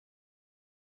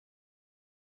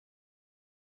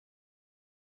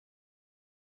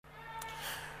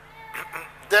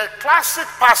The classic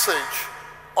passage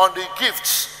on the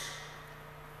gifts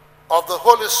of the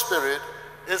Holy Spirit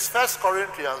is 1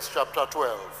 Corinthians chapter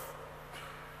 12.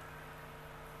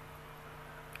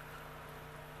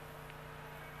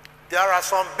 There are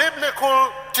some biblical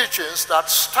teachings that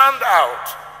stand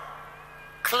out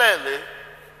clearly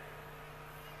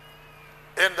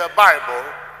in the Bible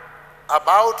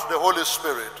about the Holy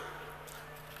Spirit.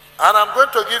 And I'm going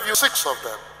to give you 6 of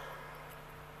them.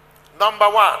 Number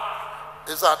 1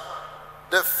 is that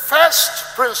the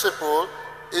first principle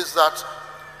is that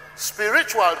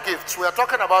spiritual gifts, we are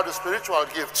talking about the spiritual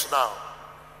gifts now.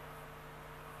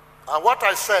 And what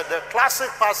I said, the classic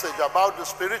passage about the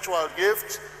spiritual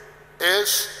gifts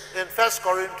is in 1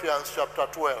 Corinthians chapter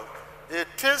 12.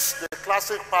 It is the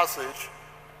classic passage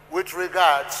with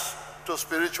regards to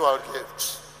spiritual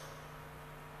gifts.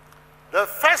 The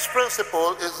first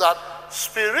principle is that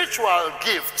spiritual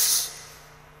gifts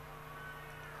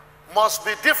must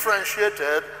be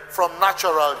differentiated from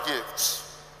natural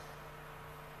gifts.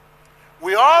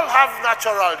 We all have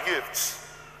natural gifts.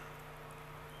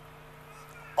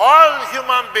 All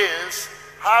human beings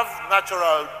have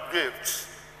natural gifts.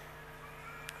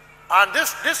 And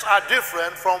these are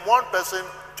different from one person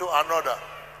to another.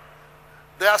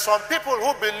 There are some people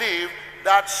who believe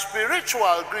that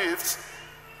spiritual gifts,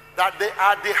 that they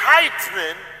are the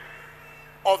heightening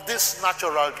of these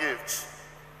natural gifts.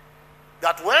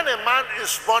 That when a man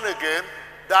is born again,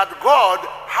 that God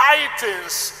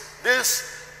heightens these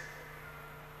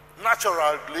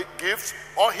natural gifts,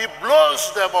 or he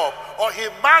blows them up, or he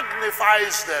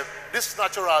magnifies them, these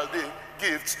natural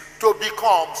gifts, to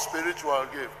become spiritual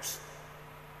gifts.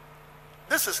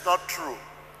 This is not true.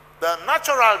 The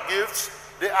natural gifts,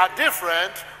 they are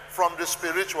different from the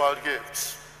spiritual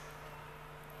gifts.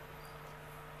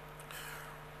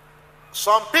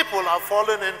 Some people have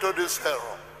fallen into this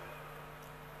error.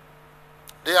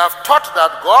 They have taught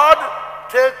that God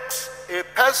takes a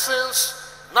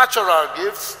person's natural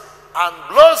gifts and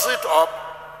blows it up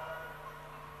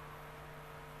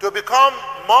to become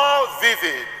more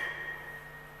vivid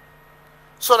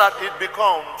so that it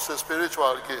becomes a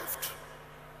spiritual gift.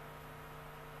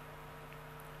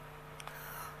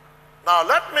 Now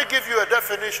let me give you a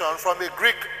definition from a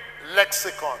Greek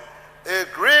lexicon, a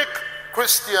Greek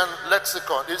Christian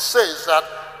lexicon. It says that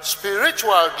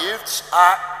spiritual gifts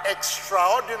are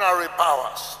extraordinary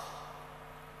powers,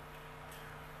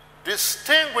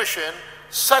 distinguishing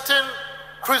certain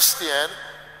Christians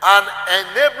and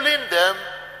enabling them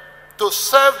to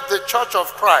serve the Church of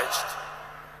Christ,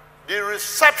 the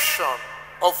reception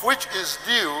of which is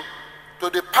due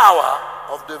to the power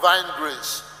of divine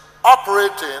grace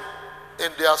operating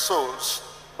in their souls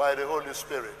by the Holy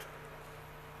Spirit.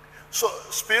 So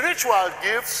spiritual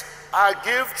gifts are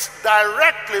gifts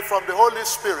directly from the Holy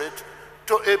Spirit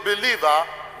to a believer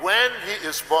when he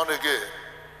is born again.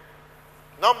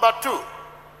 Number 2,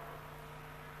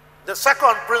 the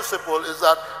second principle is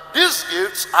that these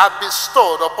gifts are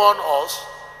bestowed upon us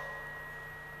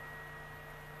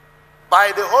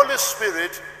by the Holy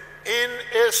Spirit in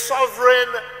a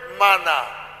sovereign manner.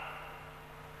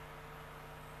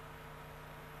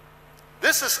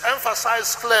 This is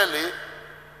emphasized clearly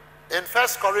in 1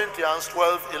 Corinthians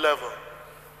 12:11.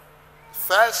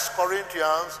 1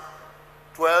 Corinthians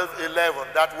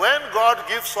 12:11. That when God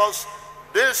gives us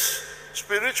these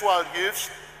spiritual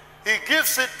gifts, he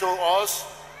gives it to us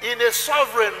in a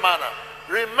sovereign manner.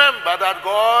 Remember that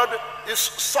God is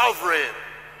sovereign.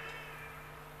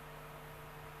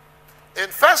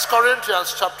 In 1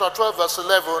 Corinthians chapter 12 verse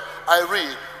 11, I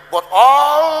read, "But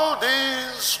all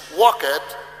these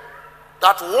worketh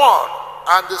that one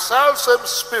and the selfsame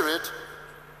Spirit,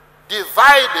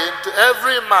 dividing to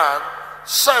every man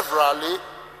severally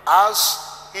as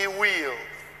he will."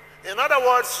 In other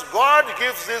words, God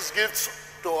gives these gifts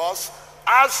to us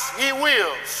as he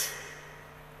wills.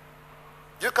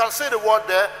 You can see the word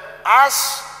there,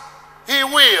 as he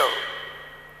will.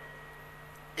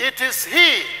 It is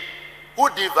he who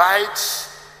divides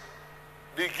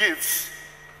the gifts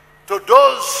to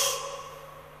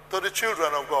the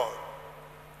children of God.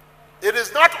 It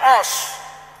is not us,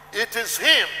 it is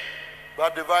him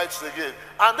that divides the gift.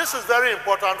 And this is very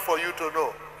important for you to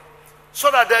know, so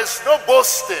that there is no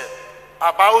boasting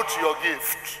about your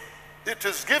gift. It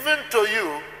is given to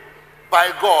you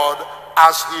by God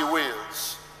as he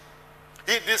wills.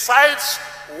 He decides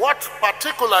what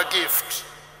particular gift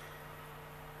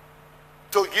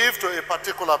to give to a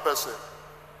particular person.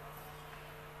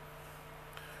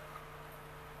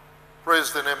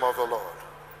 Praise the name of the Lord.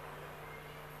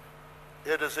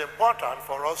 It is important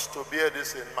for us to bear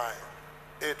this in mind.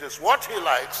 It is what he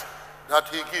likes that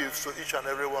he gives to each and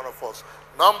every one of us.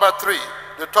 Number 3,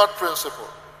 the third principle.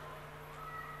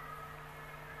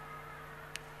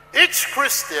 Each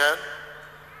Christian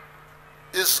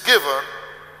is given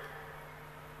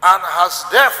and has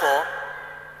therefore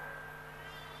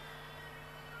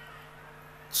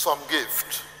some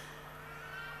gift.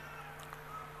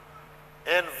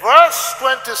 In verse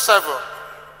 27,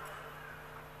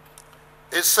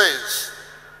 it says,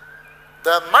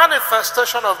 the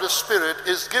manifestation of the Spirit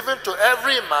is given to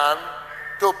every man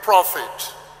to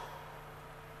profit.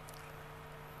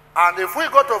 And if we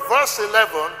go to verse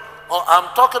 11, or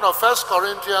I'm talking of 1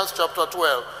 Corinthians chapter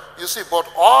 12, you see, but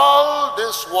all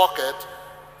this worketh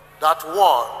that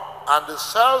one and the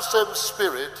selfsame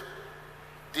Spirit,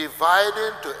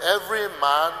 dividing to every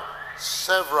man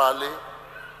severally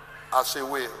as he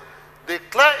will. The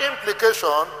clear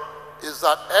implication is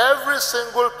that every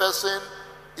single person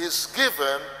is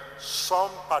given some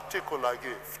particular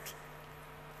gift.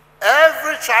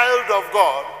 Every child of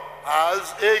God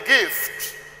has a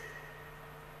gift.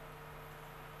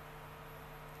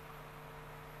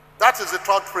 That is the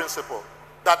third principle.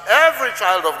 That every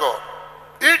child of God,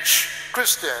 each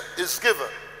Christian is given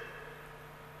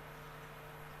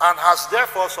and has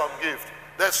therefore some gift.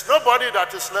 There's nobody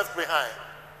that is left behind.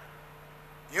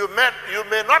 You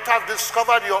may not have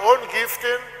discovered your own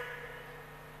gifting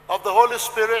of the Holy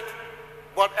Spirit,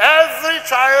 but every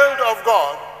child of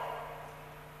God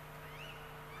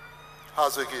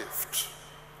has a gift.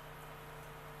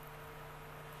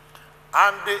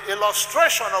 And the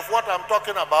illustration of what I'm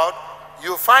talking about,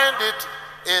 you find it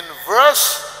in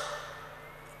verse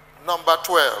number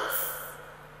 12.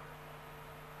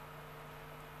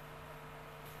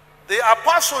 The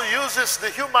apostle uses the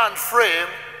human frame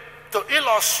to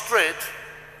illustrate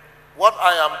what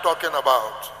I am talking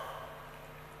about.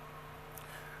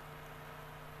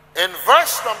 In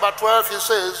verse number 12, he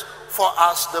says, for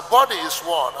as the body is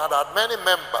one and had many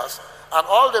members, and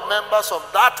all the members of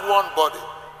that one body,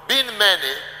 being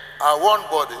many, are one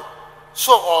body,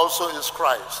 so also is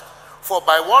Christ. For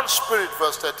by one Spirit,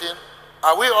 verse 13,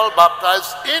 are we all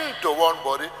baptized into one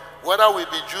body, whether we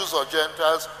be Jews or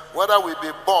Gentiles, whether we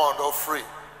be bond or free,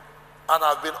 and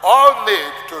have been all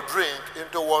made to drink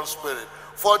into one Spirit.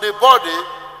 For the body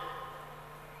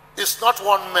is not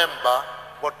one member,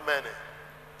 but many.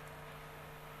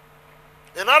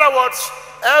 In other words,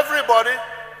 everybody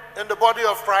in the body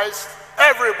of Christ,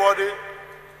 everybody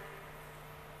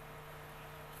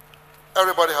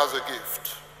has a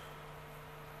gift.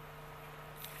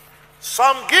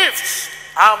 Some gifts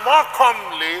are more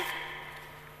comely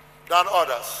than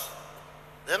others.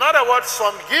 In other words,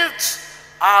 some gifts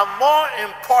are more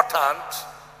important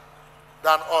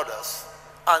than others.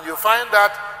 And you find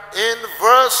that in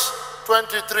verse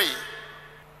 23.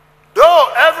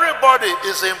 Though everybody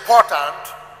is important,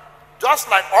 just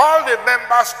like all the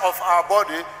members of our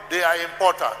body, they are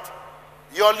important.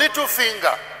 Your little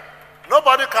finger,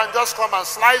 nobody can just come and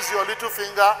slice your little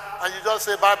finger and you just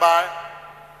say bye-bye.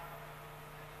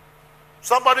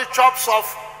 Somebody chops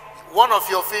off one of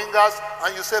your fingers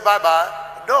and you say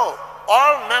bye-bye. No,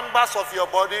 all members of your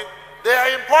body, they are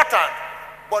important.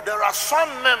 But there are some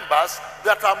members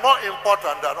that are more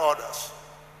important than others.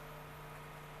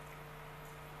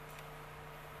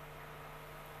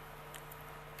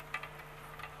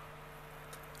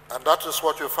 And that is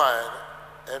what you find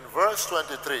in verse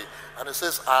 23. And it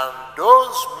says, and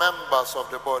those members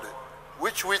of the body,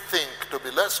 which we think to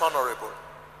be less honorable,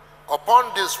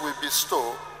 upon this we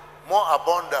bestow more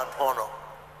abundant honor.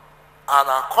 And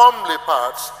our comely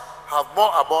parts have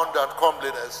more abundant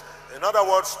comeliness. In other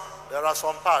words, there are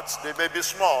some parts, they may be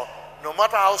small. No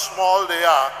matter how small they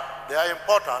are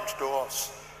important to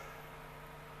us.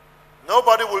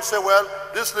 Nobody will say, well,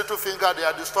 this little finger, they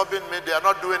are disturbing me, they are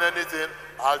not doing anything,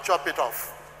 I'll chop it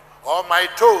off. Or my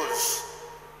toes,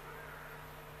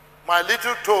 my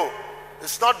little toe,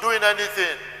 it's not doing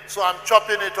anything, so I'm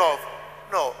chopping it off.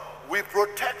 No, we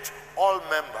protect all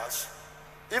members.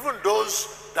 Even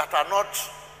those that are not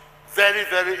very,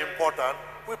 very important,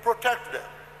 we protect them.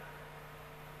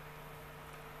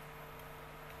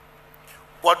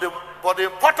 But the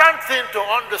important thing to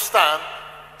understand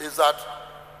is that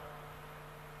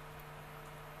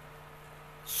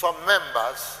some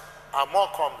members are more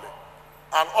comely.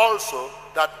 And also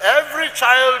that every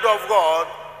child of God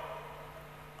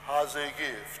has a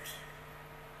gift.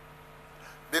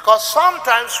 Because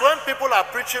sometimes when people are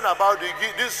preaching about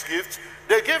these gifts,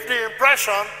 they give the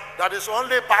impression that it's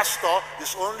only pastor,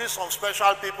 it's only some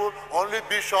special people, only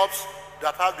bishops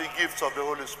that have the gifts of the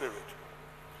Holy Spirit.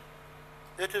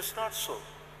 It is not so.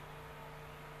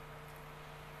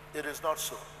 It is not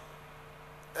so.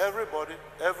 Everybody,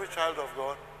 every child of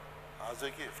God as a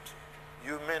gift.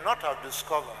 You may not have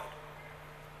discovered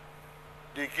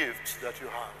the gifts that you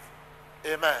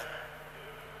have. Amen.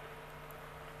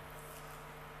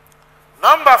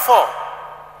 Number 4,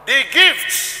 the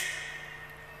gifts,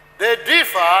 they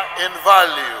differ in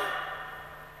value.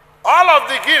 All of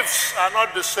the gifts are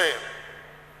not the same.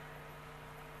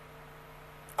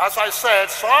 As I said,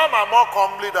 some are more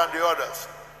comely than the others.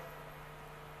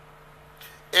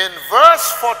 In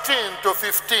verse 14 to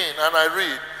 15, and I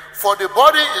read, "For the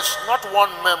body is not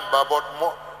one member,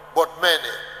 but many.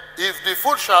 If the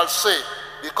foot shall say,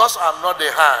 because I am not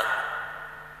the hand,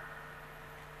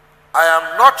 I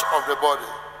am not of the body,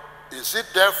 is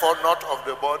it therefore not of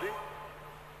the body?"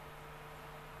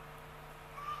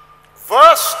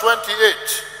 Verse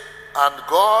 28, "And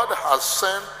God has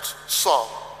sent some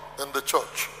in the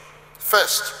church.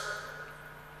 First,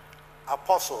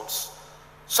 apostles.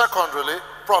 Secondly,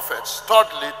 prophets.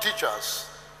 Thirdly, teachers.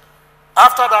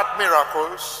 After that,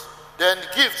 miracles. Then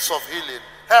gifts of healing,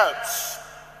 helps,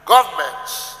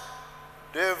 governments,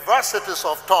 diversities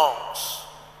of tongues."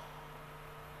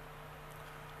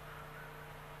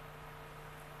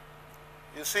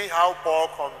 You see how Paul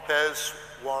compares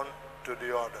one to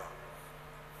the other.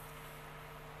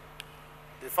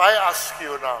 If I ask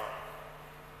you now,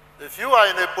 if you are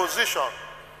in a position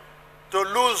to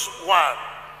lose one,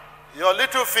 your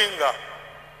little finger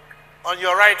on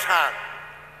your right hand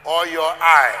or your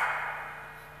eye,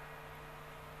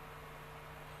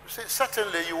 you see,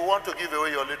 certainly you want to give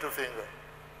away your little finger.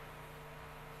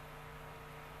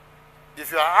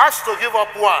 If you are asked to give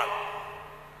up one,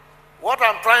 what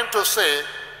I'm trying to say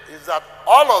is that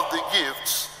all of the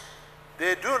gifts,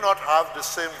 they do not have the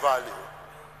same value.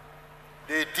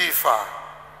 They differ.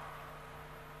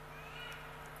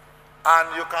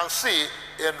 And you can see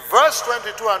in verse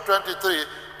 22 and 23,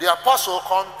 the apostle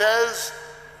compares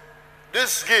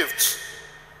these gifts.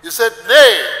 He said,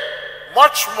 "Nay,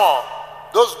 much more,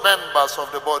 those members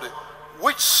of the body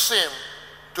which seem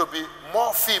to be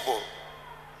more feeble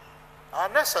are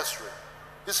necessary."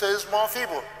 He says more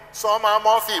feeble. Some are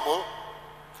more feeble.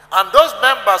 "And those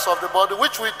members of the body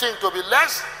which we think to be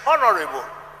less honorable,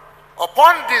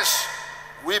 upon this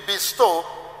we bestow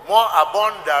more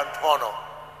abundant honor.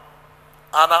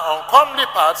 And our uncomely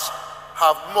parts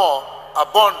have more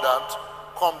abundant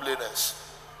comeliness."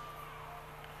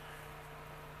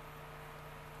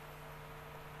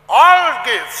 All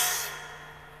gifts,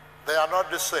 they are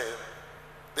not the same.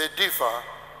 They differ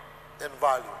in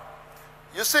value.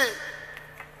 You see,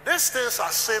 these things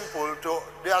are simple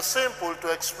to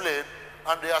explain,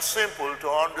 and they are simple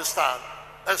to understand,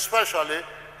 especially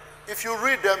if you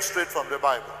read them straight from the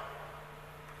Bible.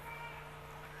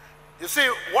 You see,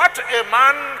 what a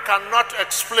man cannot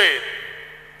explain,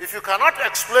 if you cannot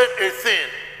explain a thing,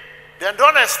 then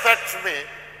don't expect me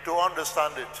to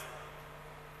understand it.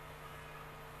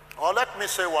 Or let me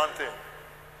say one thing.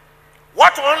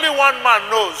 What only one man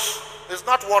knows is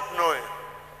not worth knowing.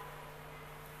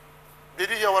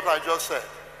 Did you hear what I just said?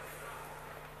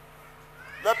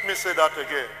 Let me say that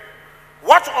again.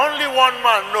 What only one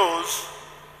man knows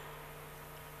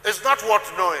is not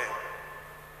worth knowing.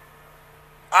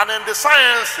 And in the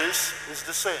sciences, it's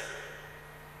the same.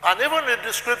 And even in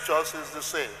the scriptures, it's the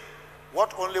same.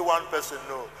 What only one person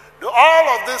knows. All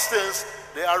of these things,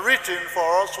 they are written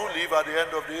for us who live at the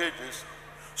end of the ages,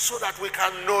 so that we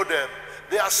can know them.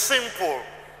 They are simple.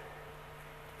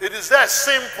 It is there,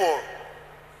 simple.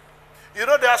 You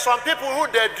know, there are some people who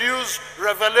deduce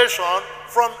revelation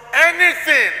from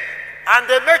anything, and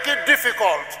they make it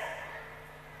difficult.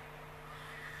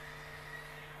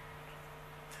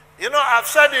 You know, I've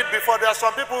said it before, there are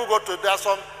some people who there are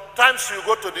some times you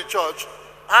go to the church,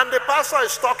 and the pastor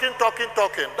is talking.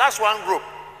 That's one group.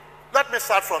 Let me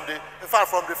start from the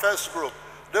first group.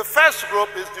 The first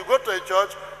group is to go to a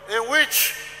church in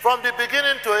which, from the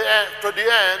beginning to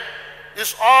the end,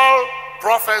 is all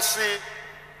prophecy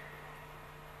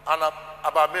and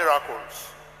about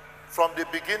miracles. From the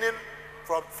beginning,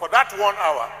 for that 1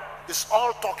 hour, it's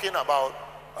all talking about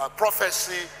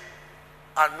prophecy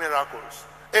and miracles.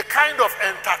 A kind of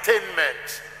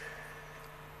entertainment.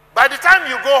 By the time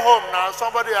you go home now,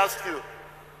 somebody asks you,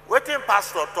 "Waiting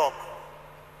pastor talk."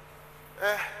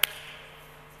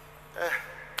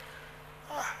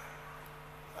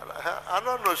 I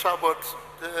don't know, sir, but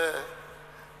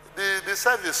the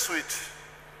service sweet.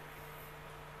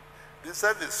 The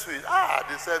service sweet.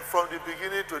 They said from the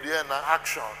beginning to the end,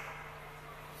 action.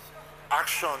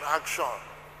 Action, action.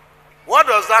 What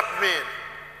does that mean?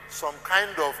 Some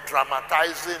kind of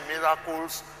dramatizing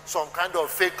miracles, some kind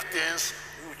of fake things.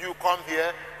 You come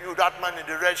here, you, that man in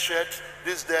the red shirt,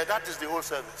 this there, that is the whole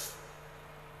service.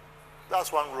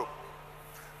 That's one group.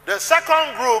 The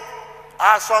second group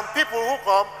are some people who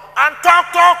come and talk.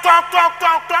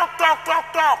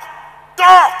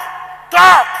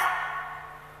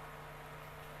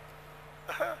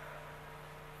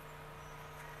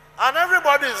 And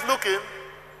everybody is looking,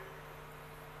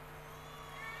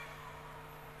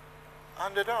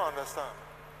 and they don't understand.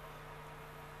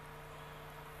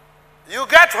 You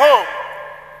get home,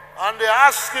 and they're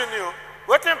asking you,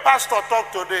 what did pastor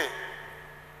talk today?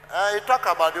 He talk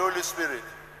about the Holy Spirit.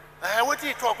 What did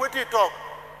he talk? What did he talk?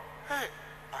 Hey,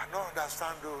 I don't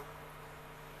understand though.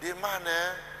 The man,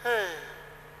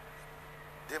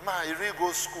 the man, he really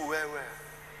goes school where?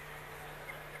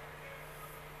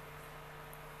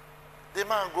 The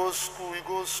man goes school, he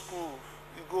goes school.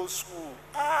 He goes school.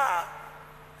 I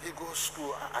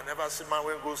never see man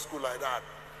when go school like that.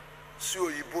 See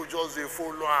Oyibo just they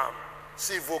follow him.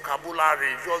 See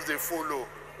vocabulary, just they follow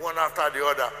one after the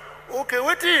other. Okay,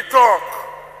 what did he talk?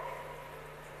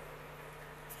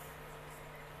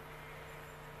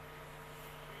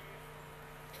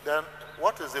 Then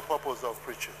what is the purpose of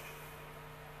preaching?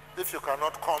 If you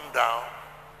cannot come down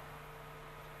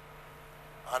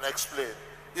and explain.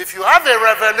 If you have a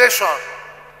revelation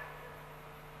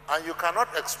and you cannot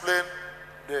explain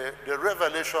the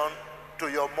revelation to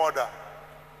your mother,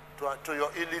 to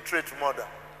your illiterate mother,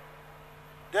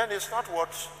 then it's not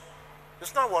worth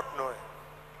knowing.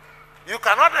 You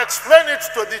cannot explain it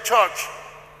to the church.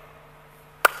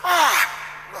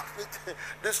 No,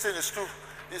 this thing is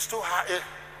too high.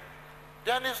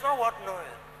 Then it's not worth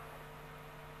knowing.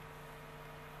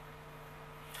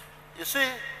 You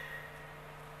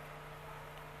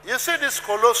see this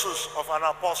colossus of an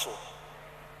apostle.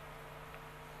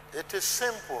 It is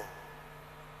simple.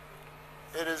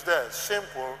 It is there,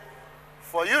 simple,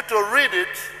 for you to read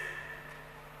it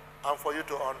and for you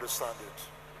to understand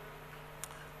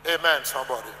it. Amen,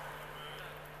 somebody.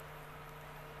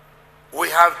 We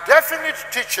have definite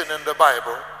teaching in the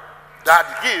Bible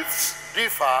that gifts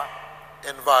differ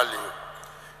in value.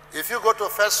 If you go to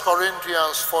 1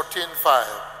 Corinthians 14:5,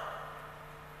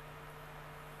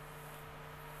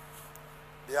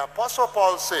 the Apostle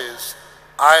Paul says,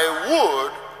 I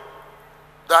would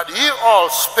that ye all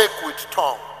spake with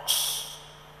tongues,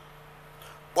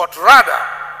 but rather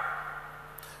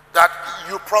that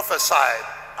you prophesied.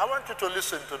 I want you to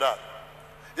listen to that.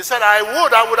 He said, I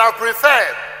would have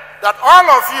preferred that all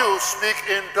of you speak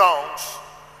in tongues,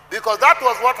 because that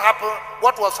was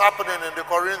what was happening in the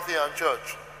Corinthian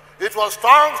church. It was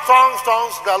tongues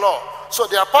galore. So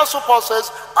the Apostle Paul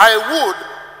says, I would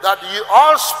that ye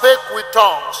all spake with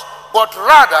tongues, but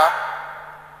rather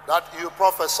that you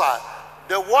prophesy.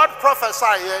 The word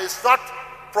prophesy here is not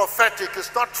prophetic,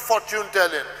 it's not fortune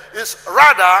telling. It's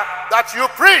rather that you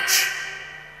preach.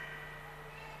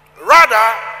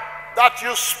 Rather that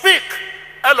you speak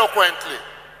eloquently.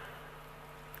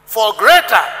 For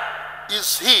greater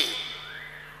is he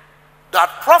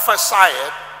that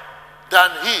prophesieth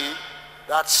than he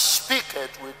that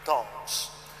speaketh with tongues.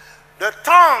 The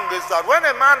tongue is that when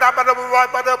a man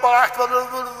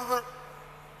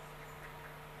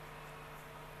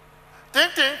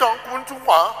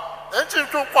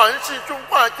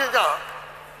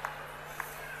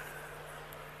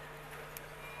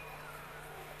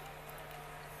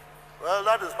well,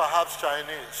 that is perhaps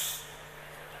Chinese.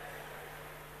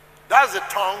 That's the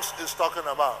tongues he's talking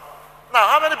about. Now,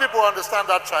 how many people understand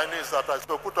that Chinese that I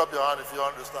spoke? Put up your hand if you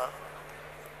understand.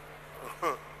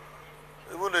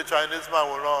 Even the Chinese man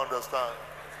will not understand.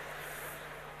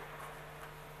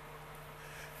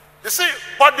 You see,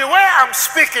 but the way I'm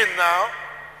speaking now,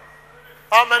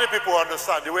 how many people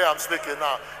understand the way I'm speaking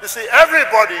now? You see,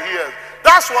 everybody hears.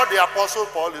 That's what the Apostle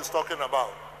Paul is talking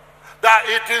about. That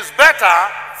it is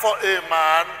better for a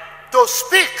man to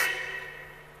speak,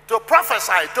 to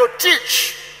prophesy, to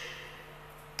teach,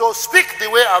 to speak the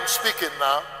way I'm speaking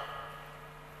now,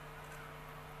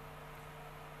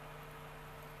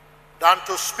 than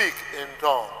to speak in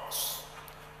tongues.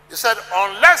 He said,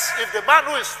 unless if the man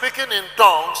who is speaking in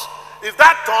tongues, if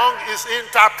that tongue is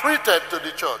interpreted to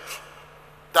the church,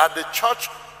 that the church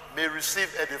may receive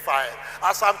edifying.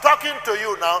 As I'm talking to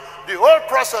you now, the whole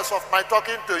process of my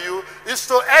talking to you is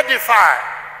to edify,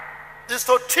 is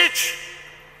to teach.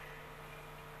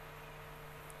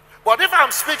 But if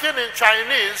I'm speaking in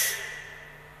Chinese,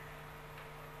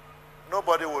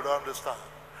 nobody would understand.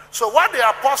 So what the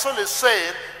apostle is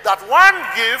saying, that one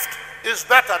gift is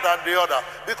better than the other,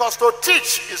 because to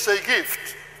teach is a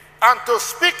gift and to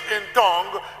speak in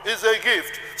tongue is a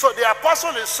gift. So the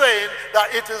apostle is saying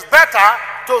that it is better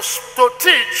to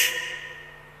teach,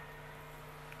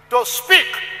 to speak,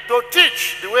 to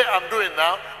teach the way I'm doing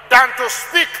now, than to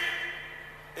speak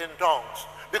in tongues.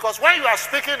 Because when you are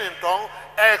speaking in tongue,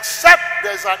 except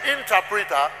there's an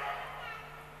interpreter,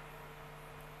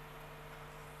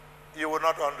 you will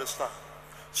not understand.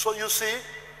 So you see,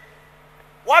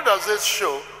 what does this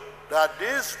show? That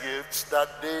these gifts,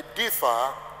 that they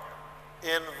differ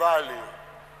in value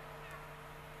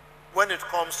when it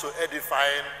comes to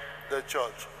edifying the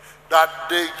church. That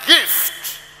the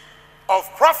gift of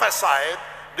prophesying,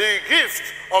 the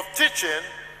gift of teaching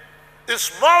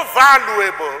is more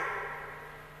valuable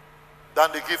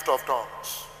than the gift of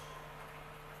tongues.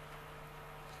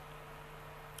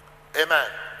 Amen.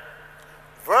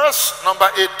 Verse number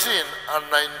 18 and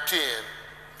 19,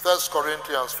 1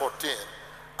 Corinthians 14.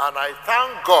 And I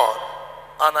thank God,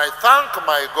 and I thank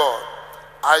my God,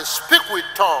 I speak with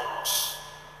tongues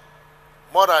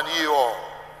more than ye all.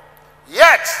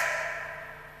 Yet,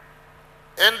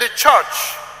 in the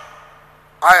church,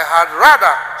 I had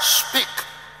rather speak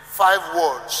 5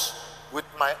 words with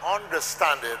my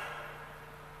understanding,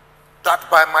 that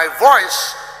by my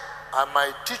voice I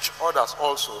might teach others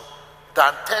also,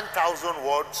 than 10,000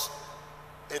 words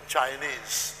in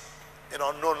Chinese, in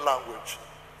unknown language.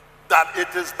 That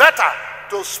it is better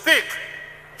to speak,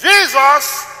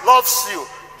 Jesus loves you,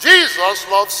 Jesus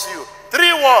loves you,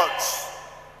 3 words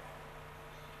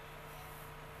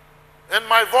in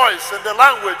my voice, in the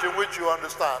language in which you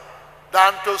understand,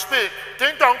 than to speak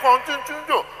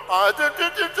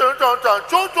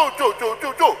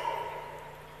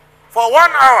for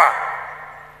 1 hour.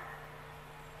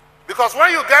 Because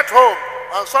when you get home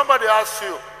and somebody asks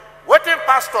you, what did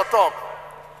pastor talk?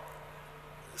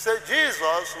 You say,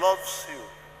 Jesus loves you.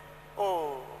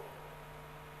 Oh,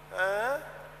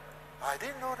 I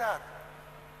didn't know that.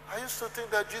 I used to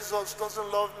think that Jesus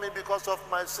doesn't love me because of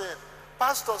my sin.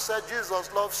 Pastor said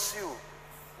Jesus loves you.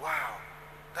 Wow,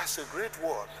 that's a great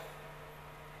word.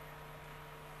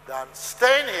 Than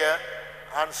staying here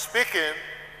and speaking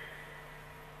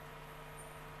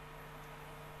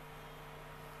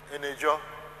in a job.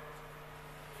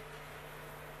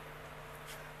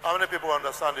 How many people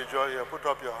understand the joy here? Put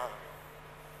up your hand.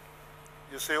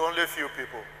 You say only few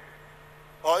people.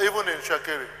 Or even in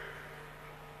Shakiri.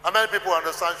 How many people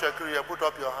understand Shakiri here? Put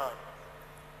up your hand.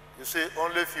 You say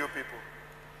only few people.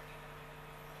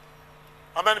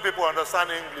 How many people understand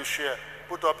English here?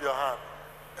 Put up your hand.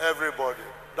 Everybody.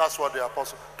 That's what the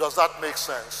apostle. Does that make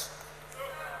sense?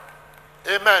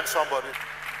 Amen, somebody.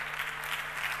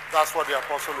 That's what the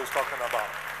apostle is talking about.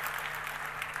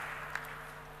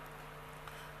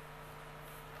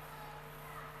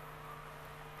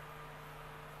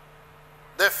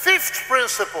 The 5th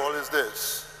principle is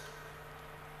this.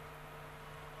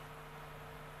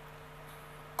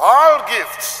 All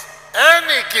gifts,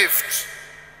 any gift,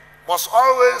 must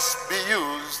always be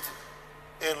used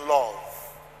in love.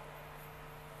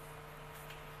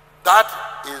 That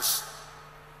is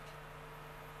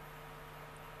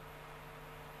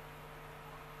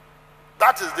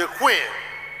the queen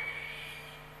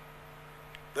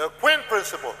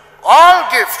principle.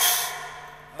 All gifts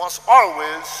must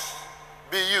always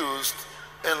be used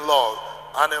in love.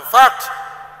 And in fact,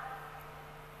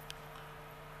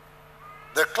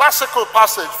 the classical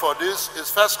passage for this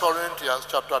is 1 Corinthians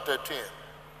chapter 13.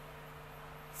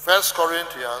 1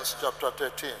 Corinthians chapter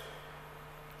 13.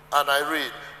 And I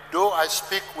read, though I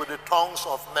speak with the tongues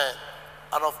of men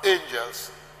and of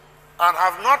angels, and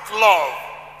have not love,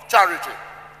 charity,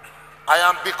 I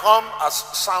am become as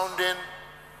sounding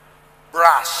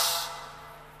brass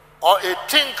or a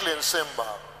tinkling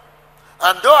cymbal.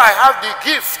 And though I have the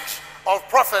gift of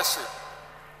prophecy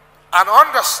and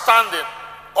understanding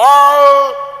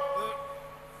all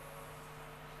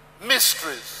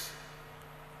mysteries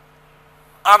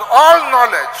and all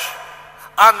knowledge,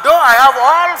 and though I have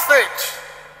all faith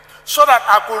so that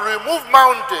I could remove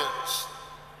mountains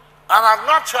and have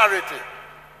not charity,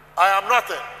 I am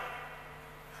nothing.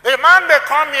 A man may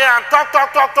come here and talk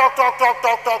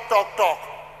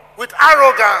with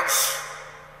arrogance,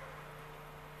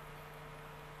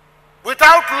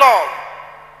 without love.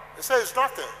 He says it's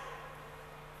nothing.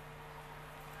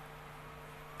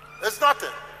 It's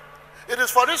nothing. It is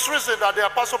for this reason that the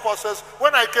Apostle Paul says,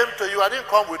 when I came to you, I didn't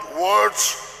come with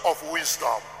words of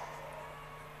wisdom.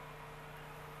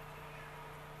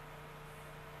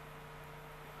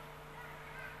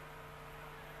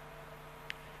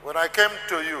 When I came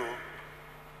to you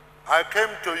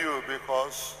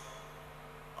because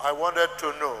I wanted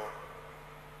to know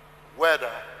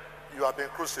whether you have been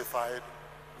crucified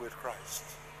with Christ.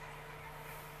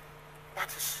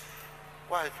 That is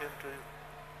why I came to you.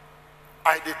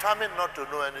 I determined not to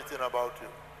know anything about you.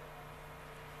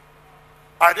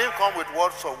 I didn't come with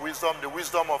words of wisdom, the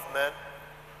wisdom of men,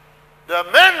 The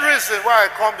main reason why I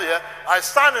come here, I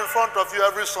stand in front of you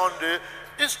every Sunday,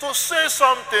 is to say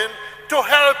something to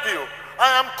help you.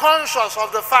 I am conscious of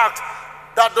the fact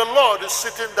that the Lord is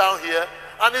sitting down here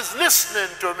and is listening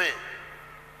to me.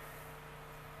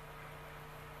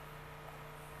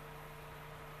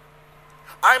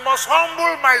 I must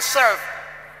humble myself.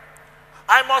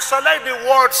 I must select the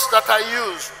words that I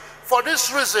use. For this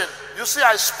reason, you see,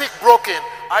 I speak broken.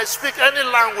 I speak any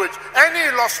language, any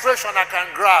illustration I can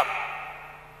grab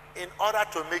in order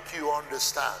to make you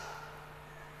understand.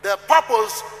 The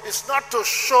purpose is not to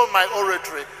show my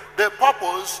oratory. The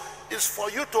purpose is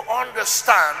for you to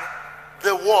understand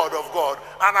the Word of God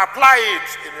and apply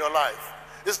it in your life.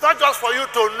 It's not just for you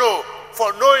to know,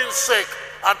 for knowing's sake,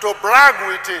 and to brag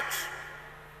with it.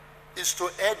 It's to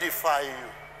edify you.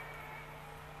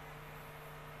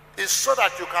 It's so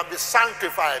that you can be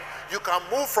sanctified. You can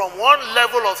move from one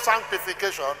level of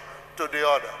sanctification to the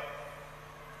other.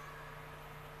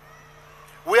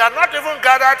 We are not even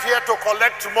gathered here to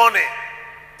collect money.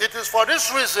 It is for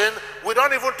this reason we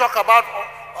don't even talk about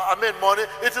money.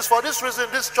 It is for this reason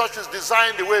this church is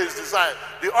designed the way it's designed.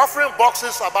 The offering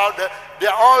boxes about there, they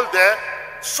are all there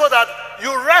so that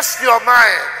you rest your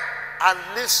mind and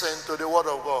listen to the Word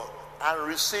of God and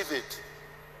receive it.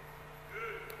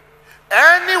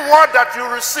 Any word that you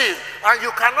receive and you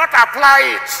cannot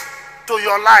apply it to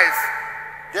your life,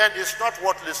 then it's not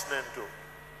worth listening to.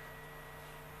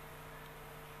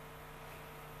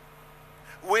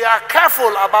 We are careful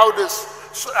about this.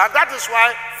 So, and that is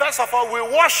why, first of all, we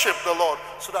worship the Lord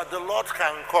so that the Lord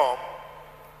can come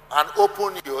and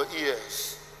open your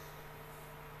ears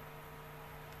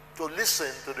to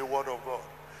listen to the Word of God.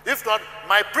 If not,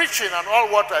 my preaching and all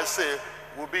what I say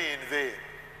will be in vain.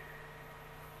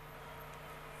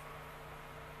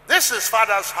 This is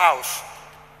Father's house.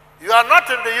 You are not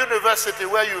in the university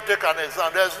where you take an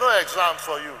exam. There's no exam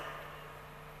for you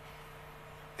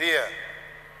here.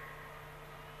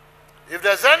 If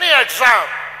there's any exam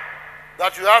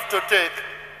that you have to take,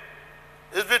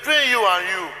 it's between you and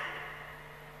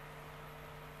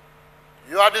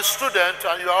you. You are the student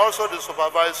and you are also the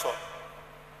supervisor.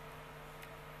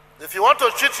 If you want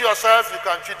to cheat yourself, you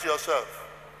can cheat yourself.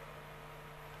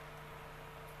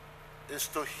 It's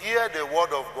to hear the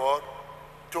Word of God,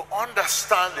 to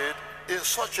understand it in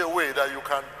such a way that you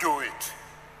can do it.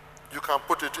 You can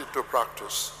put it into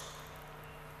practice.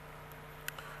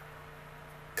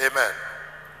 Amen.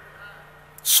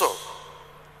 So,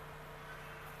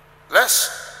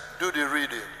 let's do the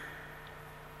reading.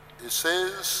 It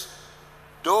says,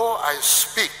 though I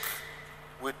speak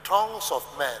with tongues of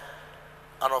men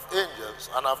and of angels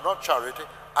and have not charity,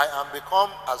 I am become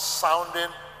as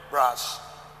sounding brass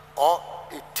or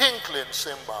a tinkling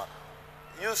cymbal.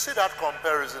 You see that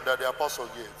comparison that the apostle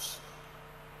gives.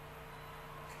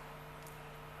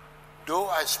 Though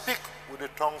I speak with the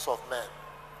tongues of men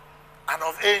and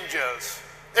of angels,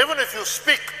 even if you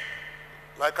speak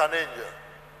like an angel,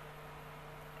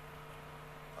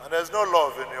 and there's no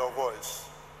love in your voice,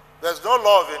 there's no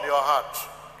love in your heart,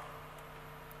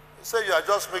 you say you are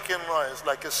just making noise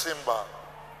like a cymbal.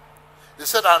 He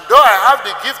said, and though I have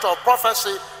the gift of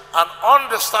prophecy and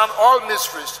understand all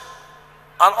mysteries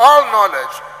and all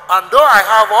knowledge, and though I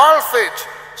have all faith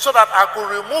so that I could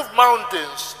remove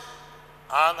mountains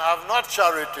and have not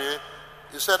charity,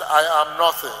 he said, I am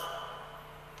nothing.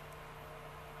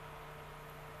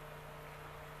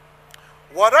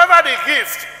 Whatever the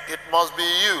gift, it must be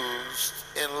used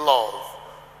in love,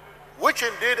 which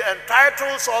indeed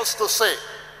entitles us to say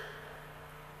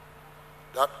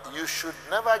that you should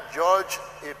never judge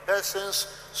a person's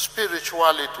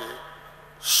spirituality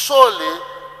solely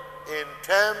in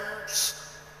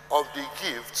terms of the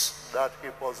gifts that he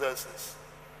possesses.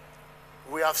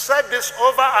 We have said this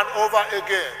over and over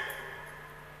again,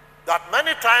 that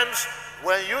many times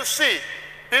when you see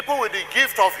people with the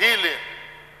gift of healing,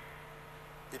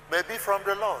 it may be from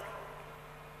the Lord.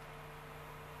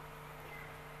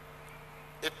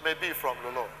 It may be from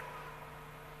the Lord.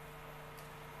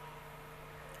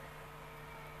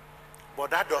 But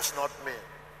that does not mean.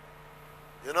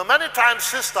 You know, many times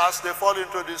sisters, they fall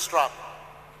into this trap.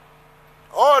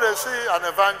 Oh, they see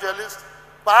an evangelist,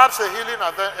 perhaps a healing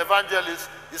evangelist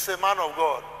is a man of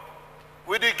God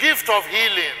with the gift of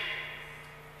healing.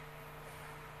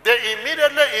 They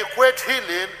immediately equate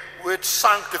healing with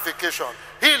sanctification,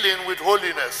 healing with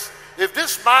holiness. If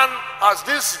this man has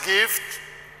this gift,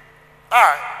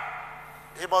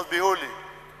 he must be holy.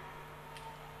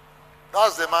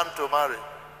 That's the man to marry.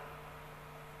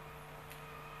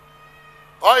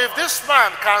 Or if this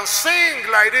man can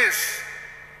sing like this,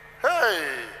 hey,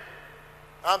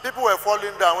 and people were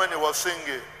falling down when he was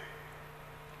singing.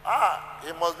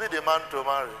 He must be the man to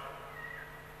marry.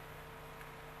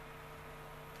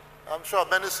 I'm sure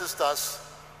many sisters,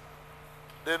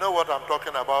 they know what I'm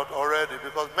talking about already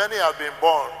because many have been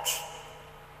burnt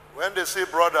when they see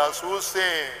brothers who sing.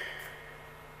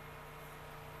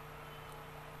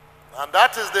 And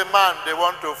that is the man they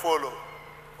want to follow,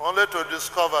 only to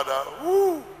discover that,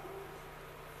 oh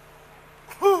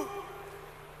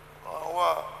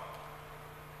wow.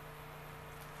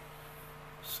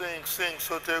 Sing,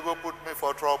 so they go put me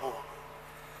for trouble.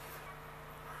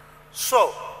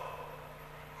 So,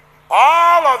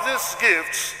 all of these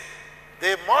gifts,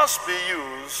 they must be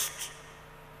used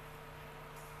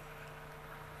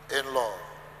in love.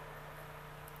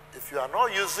 If you are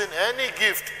not using any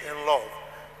gift in love,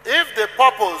 if the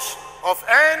purpose of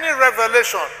any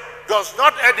revelation does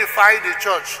not edify the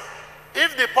church,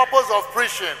 if the purpose of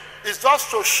preaching is just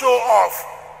to show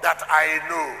off that I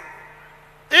know,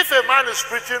 if a man is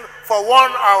preaching for 1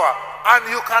 hour and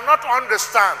you cannot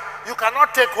understand, you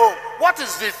cannot take home, what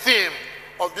is the theme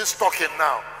of this talking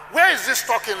now? Where is this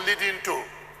talking leading to?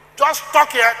 Just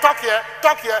talk here, talk here,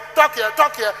 talk here, talk here,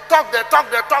 talk here, talk there, talk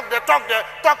there, talk there, talk there,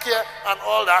 talk here, and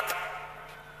all that.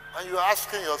 And you're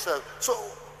asking yourself, so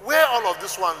where all of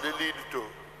this one they lead to?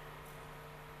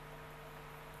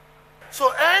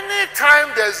 So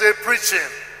anytime there's a preaching,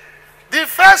 the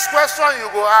first question you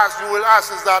will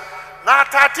ask is that,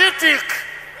 Natatitik.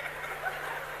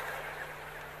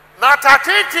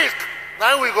 Natatitik.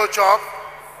 Now we go chop.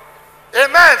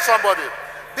 Amen, somebody.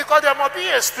 Because there must be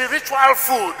a spiritual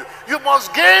food. You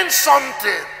must gain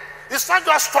something. It's not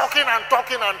just talking and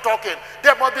talking and talking.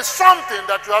 There must be something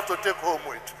that you have to take home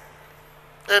with.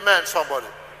 Amen, somebody.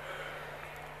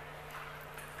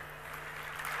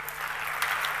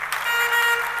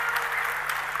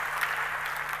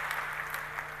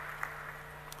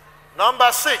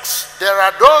 Number 6, there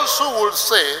are those who will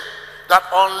say that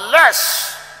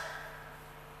unless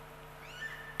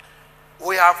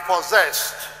we have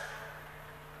possessed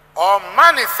or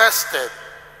manifested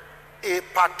a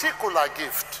particular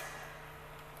gift,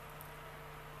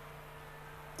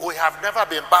 we have never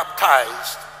been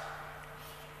baptized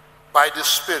by the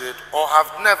Spirit or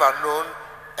have never known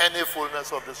any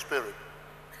fullness of the Spirit.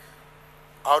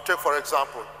 I'll take for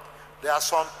example, there are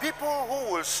some people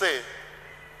who will say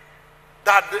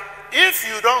that if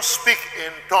you don't speak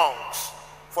in tongues,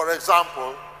 for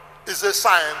example, is a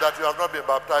sign that you have not been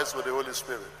baptized with the Holy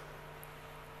Spirit.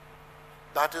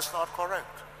 That is not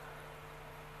correct.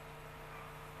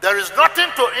 There is nothing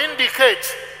to indicate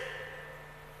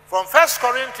from 1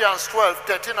 Corinthians 12,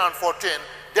 13 and 14,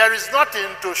 there is nothing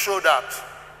to show that.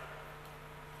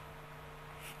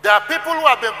 There are people who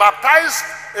have been baptized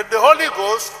in the Holy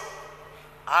Ghost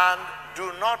and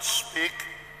do not speak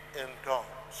in tongues.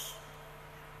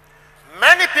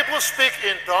 Many people speak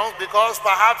in tongues because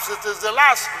perhaps it is the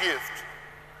last gift.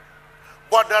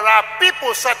 But there are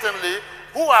people certainly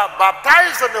who are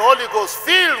baptized in the Holy Ghost,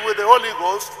 filled with the Holy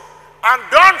Ghost, and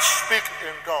don't speak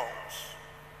in tongues.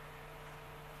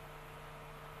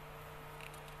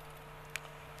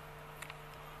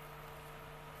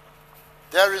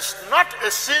 There is not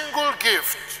a single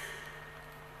gift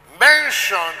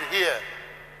mentioned here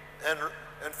in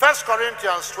 1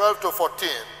 Corinthians 12 to 14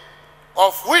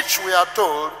 of which we are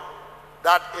told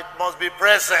that it must be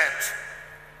present.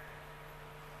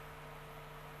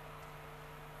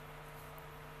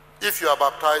 If you are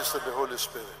baptized in the Holy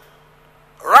Spirit.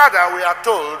 Rather, we are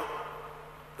told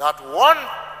that one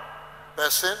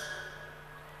person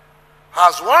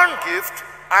has one gift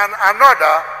and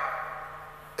another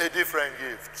a different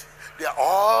gift. They are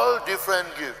all different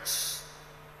gifts.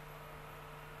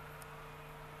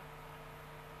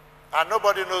 And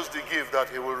nobody knows the gift that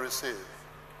he will receive.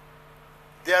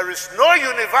 There is no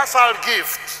universal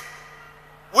gift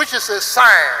which is a sign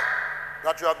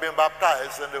that you have been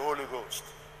baptized in the Holy Ghost.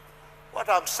 What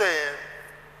I'm saying,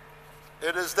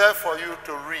 it is there for you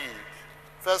to read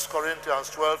 1 Corinthians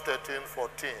 12, 13,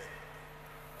 14.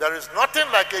 There is nothing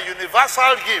like a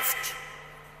universal gift.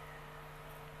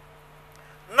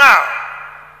 Now,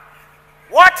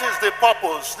 what is the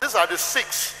purpose? These are the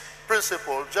 6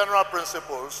 principles, general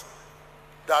principles,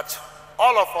 that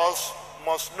all of us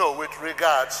must know with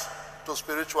regards to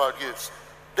spiritual gifts.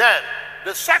 Then,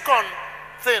 the second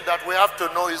thing that we have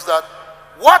to know is that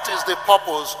what is the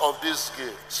purpose of these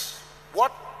gifts?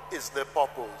 What is the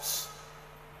purpose?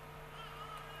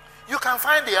 You can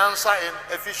find the answer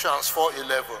in Ephesians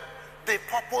 4:11. The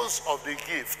purpose of the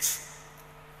gifts.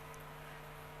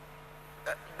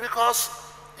 Because,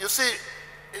 you see,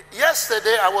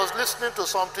 yesterday I was listening to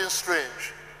something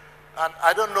strange. And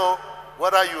I don't know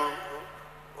whether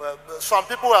some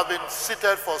people have been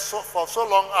seated for so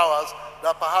long hours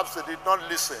that perhaps they did not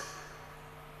listen.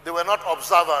 They were not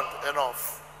observant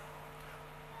enough.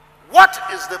 What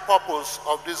is the purpose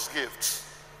of these gifts?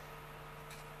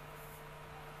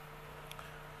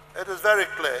 It is very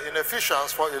clear in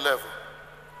Ephesians 4:11.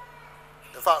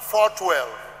 In fact, 4:12.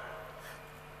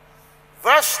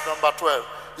 Verse number 12.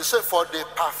 He said, for the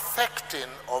perfecting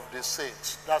of the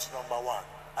saints. That's number 1.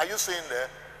 Are you seeing there?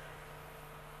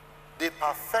 The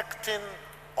perfecting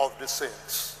of the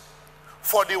saints.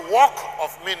 For the work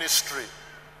of ministry.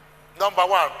 Number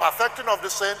 1, perfecting of the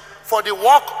saints for the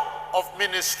work of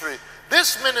ministry.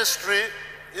 This ministry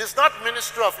is not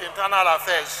ministry of internal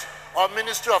affairs, or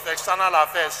ministry of external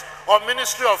affairs, or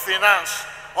ministry of finance,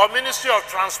 or ministry of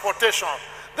transportation.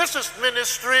 This is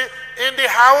ministry in the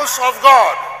house of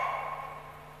God.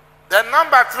 Then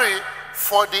number 3,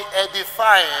 for the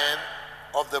edifying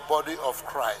of the body of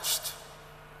Christ,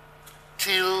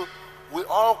 till we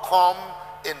all come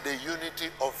in the unity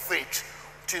of faith,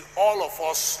 till all of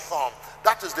us come.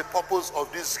 That is the purpose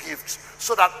of these gifts,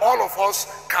 so that all of us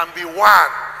can be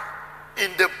one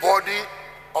in the body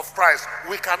of Christ.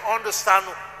 We can understand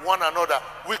one another.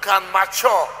 We can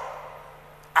mature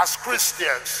as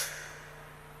Christians.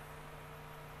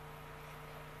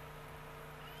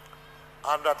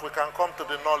 And that we can come to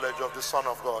the knowledge of the Son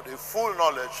of God, a full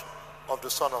knowledge of the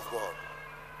Son of God.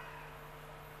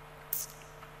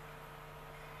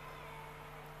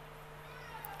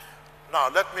 Now,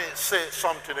 let me say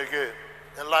something again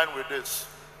in line with this.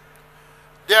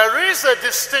 There is a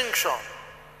distinction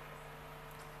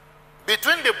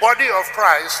between the body of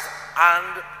Christ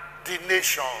and the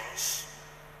nations.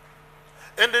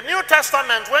 In the New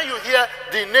Testament, when you hear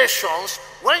the nations,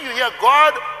 when you hear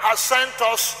God has sent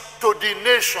us to the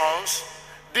nations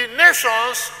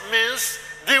means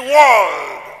the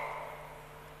world.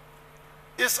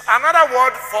 It's another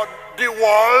word for the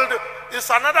world. It's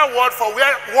another word for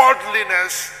where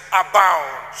worldliness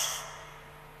abounds.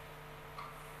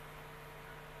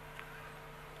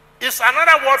 It's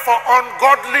another word for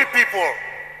ungodly people,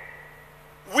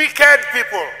 wicked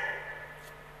people.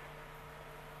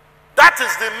 That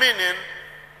is the meaning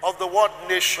of the word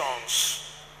nations.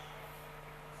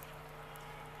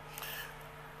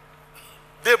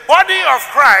 The body of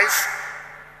Christ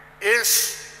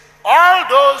is all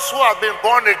those who have been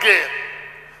born again.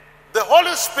 The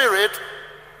Holy Spirit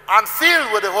and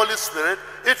filled with the Holy Spirit,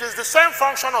 it is the same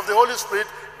function of the Holy Spirit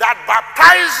that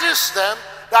baptizes them,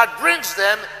 that brings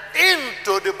them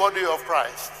into the body of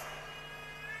Christ.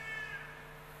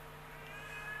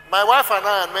 My wife and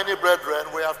I and many brethren,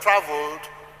 we have traveled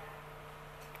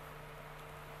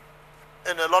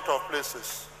in a lot of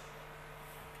places.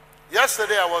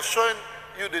 Yesterday I was showing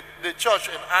you the church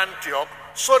in Antioch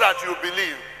so that you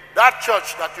believe. That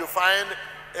church that you find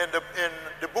in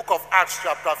the book of Acts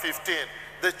chapter 15.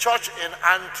 The church in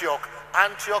Antioch,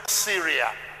 Antioch,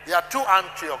 Syria. There are 2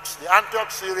 Antiochs, the Antioch,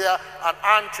 Syria and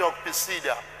Antioch,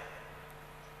 Pisidia.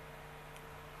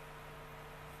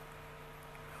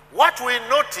 What we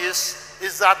notice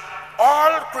is that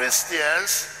all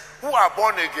Christians who are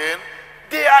born again,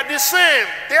 they are the same.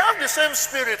 They have the same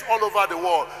spirit all over the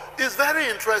world. It's very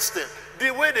interesting.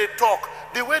 The way they talk,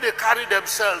 the way they carry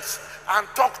themselves and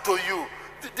talk to you.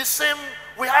 The same,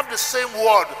 we have the same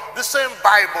word, the same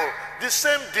Bible, the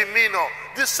same demeanor,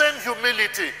 the same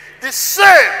humility, the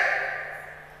same.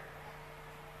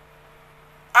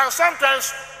 And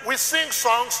sometimes we sing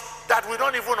songs that we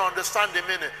don't even understand the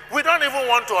meaning. We don't even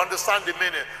want to understand the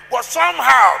meaning. But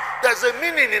somehow there's a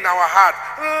meaning in our heart.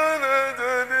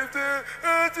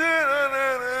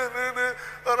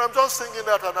 And I'm just singing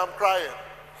that and I'm crying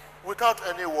without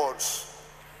any words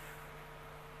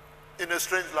in a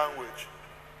strange language.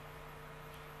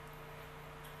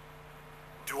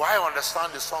 Do I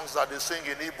understand the songs that they sing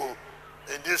in Igbo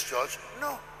in this church?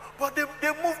 No. But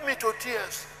they move me to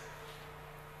tears.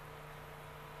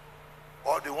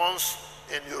 Or the ones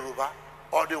in Yoruba,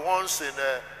 or the ones in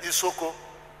Isoko,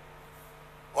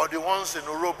 or the ones in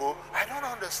Urobo, I don't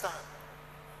understand.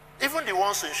 Even the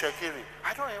ones in Shekiri,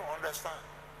 I don't even understand.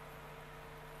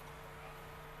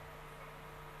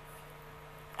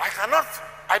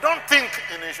 I don't think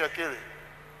in Shekiri.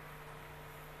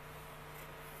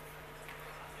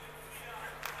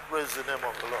 Praise the name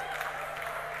of the Lord.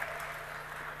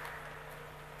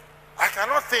 I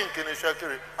cannot think in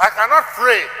Ishakiri. I cannot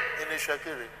pray in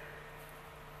Ishakiri.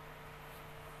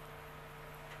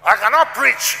 I cannot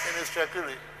preach in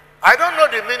Ishakiri. I don't know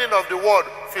the meaning of the word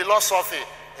philosophy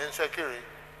in Ishakiri.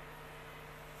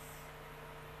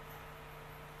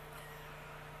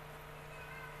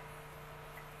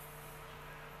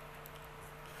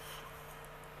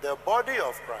 The body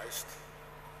of Christ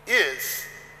is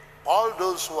all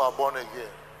those who are born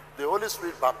again. the Holy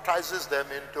Spirit baptizes them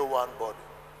into one body.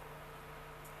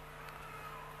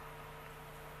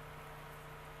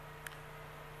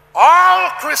 All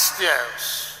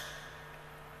Christians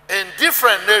in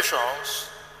different nations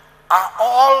are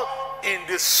all in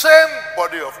the same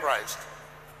body of Christ.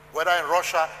 Whether in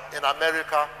Russia, in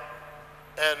America,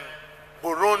 in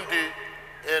Burundi,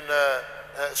 in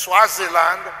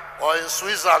Swaziland, or in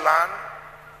Switzerland,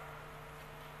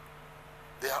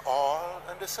 they are all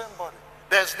in the same body.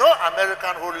 There's no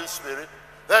American Holy Spirit.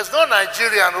 There's no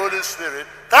Nigerian Holy Spirit.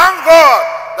 Thank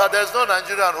God that there's no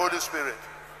Nigerian Holy Spirit.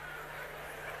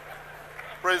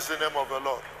 Praise the name of the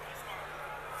Lord.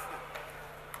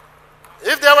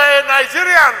 If there were a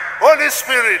Nigerian Holy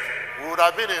Spirit, we would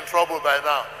have been in trouble by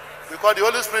now. Because the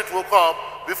Holy Spirit will come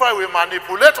before we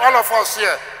manipulate all of us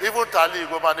here. Even Tali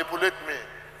will manipulate me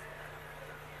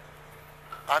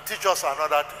and teach us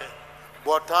another thing.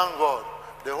 But thank God,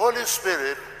 the Holy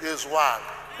Spirit is one.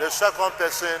 The second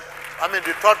person,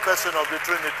 the third person of the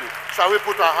Trinity. Shall we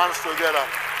put our hands together?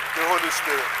 The Holy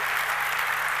Spirit.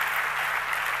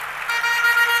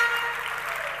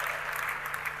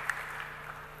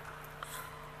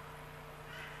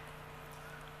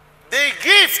 The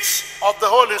gifts of the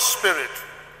Holy Spirit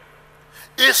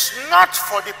is not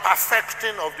for the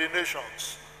perfecting of the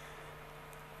nations.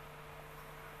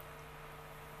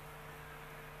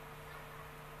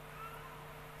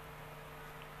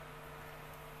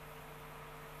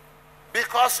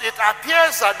 Because it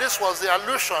appears that this was the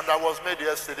allusion that was made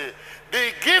yesterday.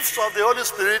 The gifts of the Holy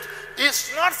Spirit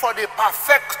is not for the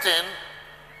perfecting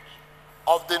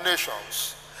of the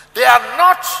nations. They are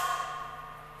not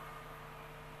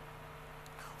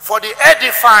for the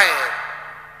edifying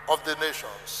of the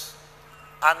nations.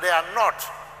 And they are not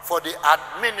for the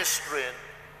administering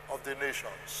of the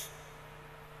nations.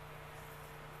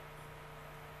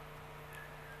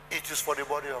 It is for the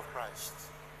body of Christ,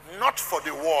 not for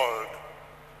the world.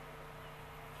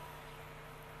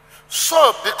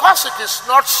 So, because it is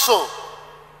not so,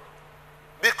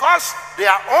 because they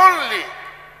are only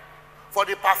for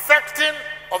the perfecting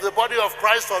of the body of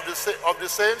Christ, of the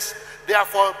saints, they are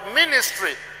for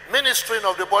ministering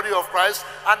of the body of Christ,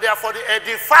 and they are for the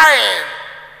edifying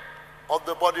of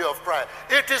the body of Christ.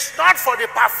 It is not for the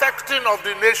perfecting of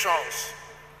the nations.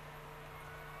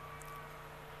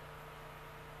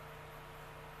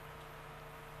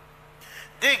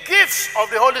 The gifts of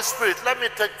the Holy Spirit, let me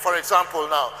take for example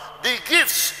now, the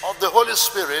gifts of the Holy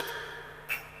Spirit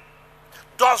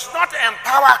does not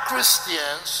empower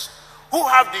Christians who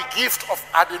have the gift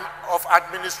of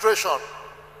administration,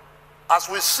 as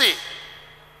we see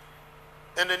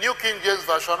in the New King James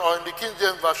Version or in the King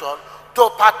James Version, to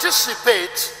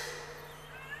participate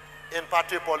in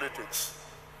party politics.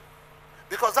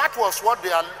 Because that was what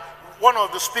one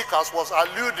of the speakers was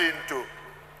alluding to.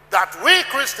 That we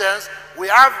Christians, we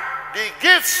have the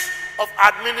gifts of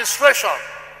administration,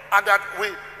 and that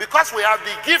because we have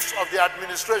the gifts of the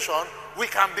administration, we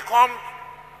can become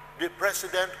the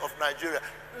president of Nigeria.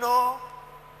 No.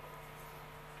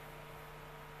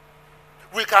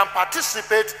 We can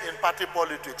participate in party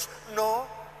politics. No.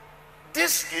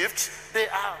 These gifts, they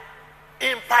are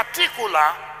in particular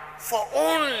for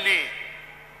only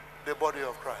the body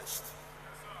of Christ.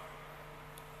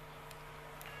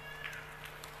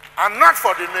 And not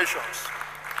for the nations.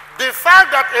 The fact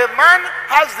that a man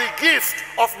has the gift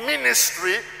of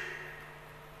ministry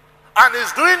and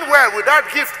is doing well with that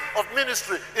gift of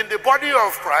ministry in the body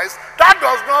of Christ, that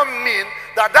does not mean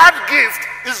that that gift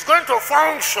is going to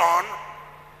function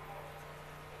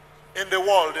in the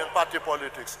world in party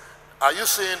politics. Are you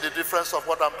seeing the difference of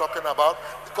what I'm talking about?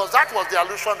 Because that was the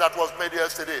allusion that was made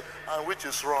yesterday, and which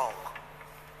is wrong.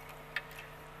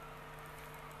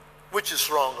 Which is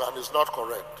wrong and is not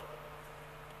correct.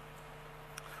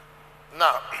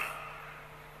 Now,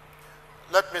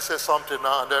 let me say something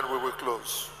now and then we will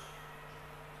close.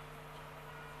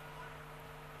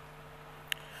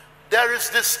 There is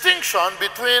distinction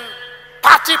between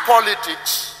party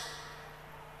politics,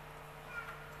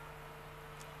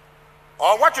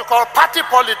 or what you call party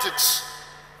politics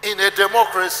in a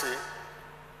democracy,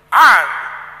 and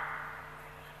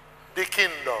the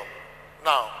kingdom.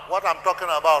 Now, what I'm talking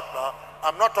about now,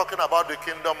 I'm not talking about the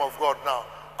kingdom of God now.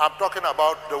 I'm talking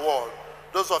about the world.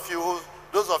 Those of you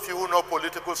who know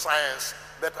political science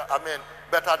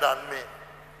better than me,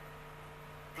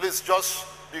 please just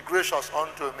be gracious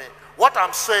unto me. What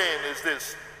I'm saying is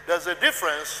this: there's a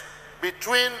difference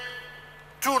between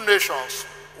two nations.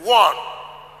 One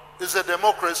is a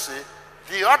democracy,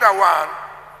 the other one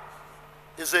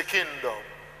is a kingdom.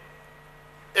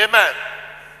 Amen.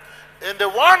 In the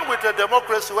one with a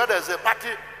democracy where there's a party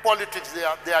politics,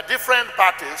 there are different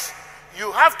parties.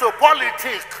 you have to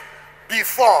politic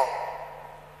before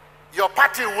your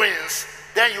party wins,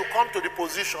 then you come to the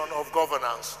position of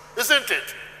governance. Isn't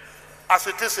it? As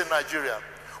it is in Nigeria.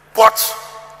 But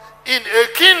in a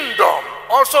kingdom,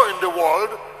 also in the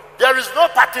world, there is no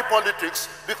party politics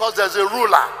because there's a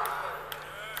ruler.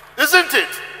 Isn't it?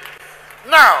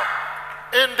 Now,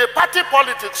 in the party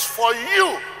politics, for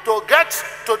you to get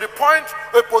to the point,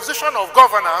 a position of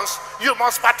governance, you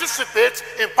must participate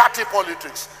in party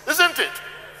politics. Isn't it?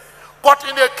 But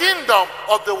in the kingdom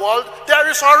of the world, there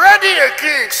is already a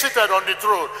king seated on the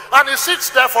throne, and he sits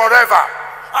there forever.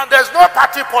 And there's no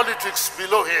party politics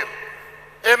below him.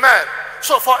 Amen.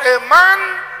 So for a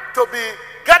man to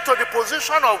get to the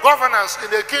position of governance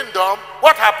in the kingdom,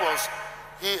 what happens?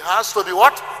 He has to be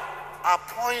what?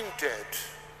 Appointed.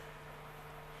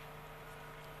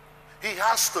 He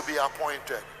has to be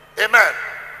appointed. Amen.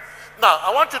 Now,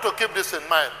 I want you to keep this in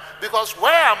mind, because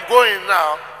where I'm going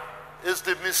now is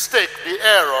the mistake, the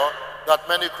error that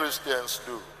many Christians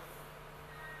do.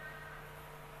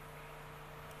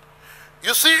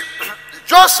 You see,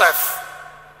 Joseph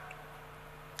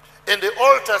in the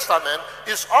Old Testament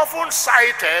is often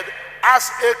cited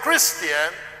as a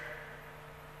Christian,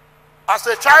 as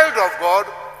a child of God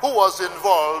who was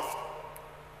involved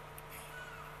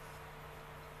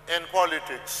in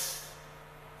politics.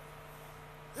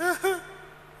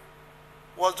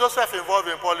 Was Joseph involved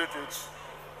in politics?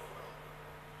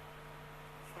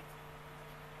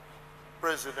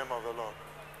 Praise the name of the Lord.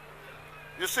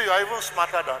 You see, you are even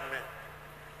smarter than me.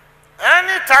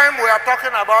 Anytime we are talking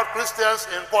about Christians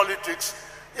in politics,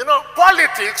 you know,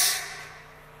 politics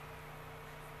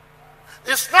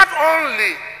is not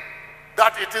only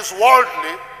that it is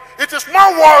worldly, it is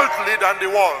more worldly than the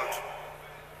world.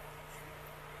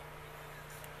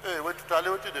 Hey, wait to tell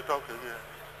you what they talk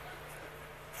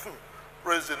again.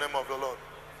 Praise the name of the Lord.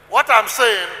 What I'm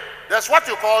saying, that's what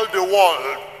you call the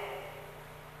world.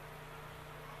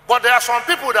 But there are some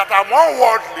people that are more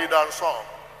worldly than some.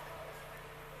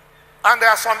 And there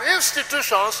are some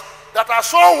institutions that are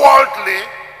so worldly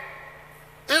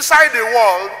inside the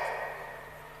world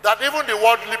that even the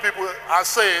worldly people are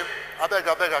saying, I beg,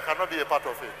 I cannot be a part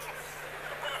of it.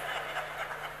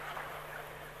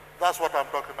 That's what I'm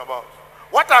talking about.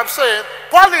 What I'm saying,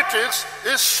 politics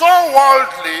is so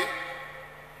worldly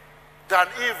than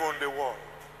even the world.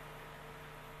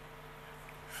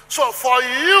 So for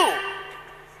you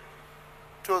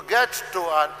to get to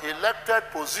an elected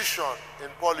position in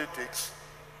politics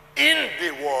in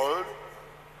the world,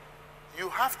 you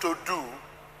have to do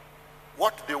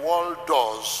what the world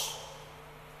does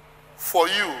for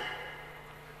you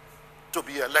to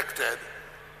be elected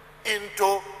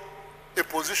into a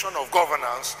position of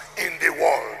governance in the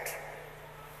world.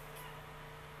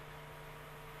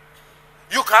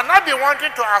 You cannot be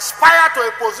wanting to aspire to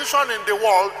a position in the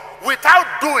world without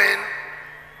doing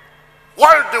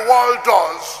what the world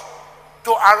does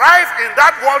to arrive in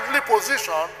that worldly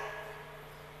position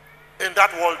in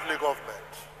that worldly government.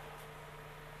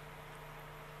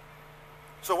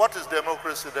 So what is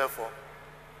democracy therefore?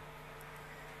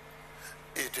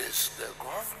 It is the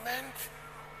government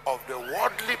of the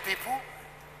worldly people,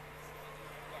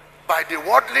 by the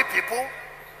worldly people,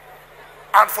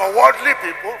 and for worldly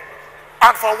people,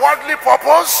 and for worldly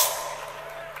purpose.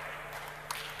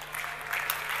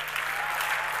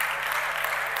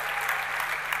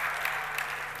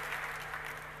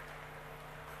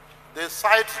 They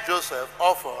cite Joseph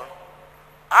often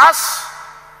as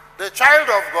the child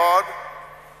of God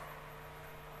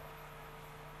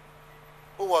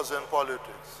who was in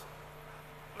politics.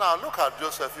 Now look at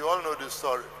Joseph. You all know this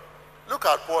story. Look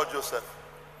at poor Joseph.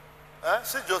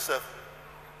 See Joseph.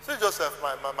 See Joseph,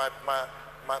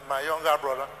 my younger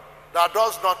brother, that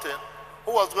does nothing,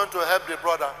 who was going to help the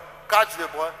brother catch the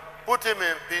boy, put him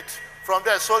in pit. From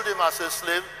there, sold him as a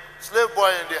slave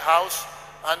boy in the house.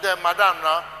 And then madam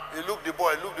now, he look the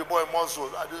boy muzzle.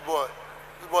 This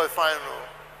boy fine.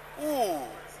 Ooh,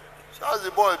 so how's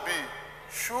the boy be?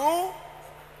 Shoo,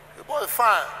 the boy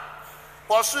fine.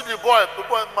 Pursue the boy,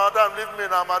 madam, leave me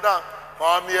now, madam.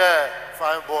 Come here,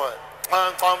 fine boy.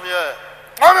 Come here.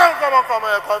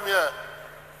 Come here.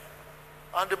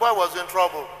 And the boy was in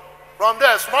trouble. From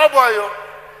there, small boy,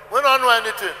 we don't know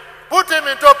anything. Put him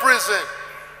into prison.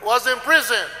 He was in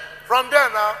prison. From there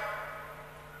now,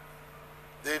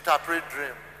 they interpret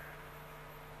dream.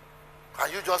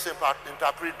 Can you just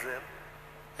interpret dream?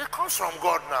 It comes from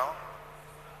God now.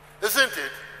 Isn't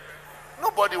it?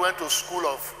 Nobody went to school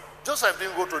of, Joseph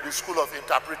didn't go to the school of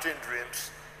interpreting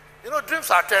dreams. You know,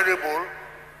 dreams are terrible.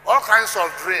 All kinds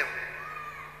of dream.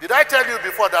 Did I tell you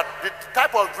before that the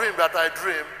type of dream that I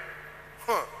dream,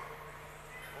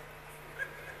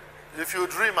 If you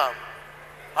dream am.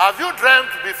 Have you dreamt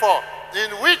before?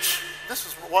 In which, this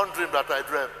is one dream that I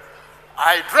dreamt.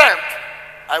 I dreamt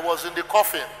I was in the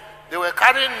coffin. They were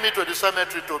carrying me to the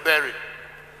cemetery to bury.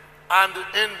 And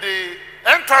in the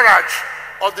entourage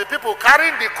of the people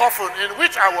carrying the coffin in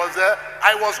which I was there,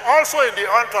 I was also in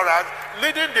the entourage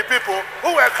leading the people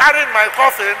who were carrying my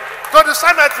coffin to the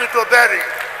cemetery to bury.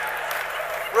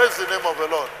 Praise the name of the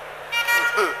Lord.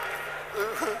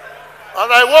 And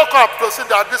I woke up to see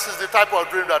that this is the type of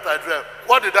dream that I dreamt.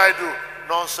 What did I do?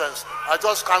 Nonsense. I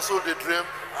just canceled the dream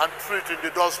and threw it in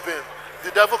the dustbin.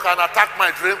 The devil can attack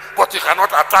my dream, but he cannot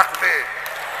attack me.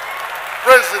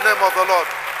 Praise the name of the Lord.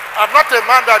 I'm not a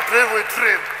man that dream with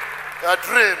dream. A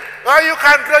dream. Well, you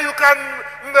can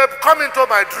come into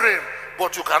my dream,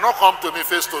 but you cannot come to me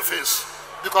face to face,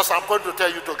 because I'm going to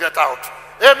tell you to get out.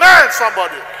 Amen,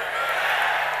 somebody.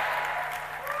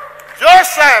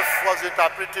 Joseph was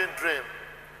interpreting dream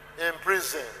in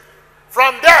prison.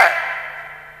 From there,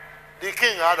 the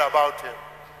king heard about him,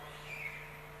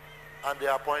 and they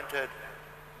appointed him.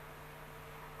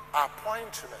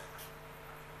 Appointment.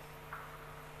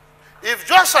 If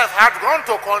Joseph had gone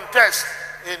to contest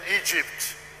in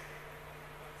Egypt,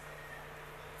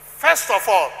 first of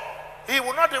all, he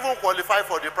would not even qualify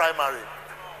for the primary,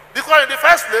 because in the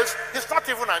first place, he's not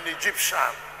even an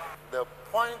Egyptian. The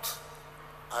point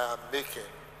I am making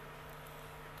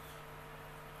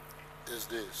is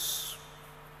this: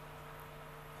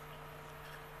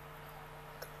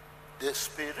 the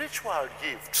spiritual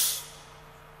gifts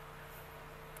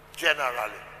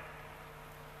generally,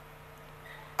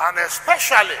 and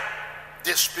especially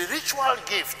the spiritual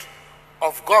gift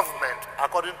of government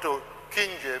according to King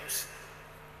James,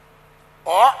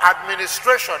 or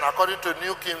administration according to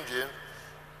New King James,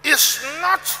 is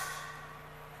not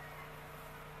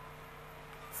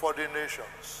for the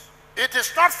nations. It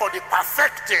is not for the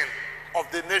perfecting of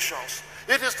the nations.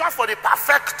 It is not for the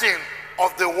perfecting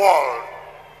of the world.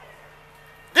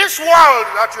 This world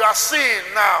that you are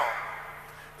seeing now,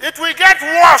 it will get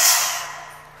worse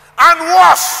and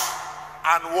worse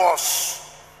and worse.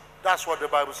 That's what the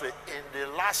Bible says. In the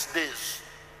last days,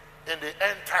 in the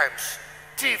end times,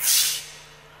 thieves,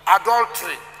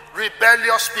 adultery,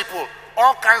 rebellious people,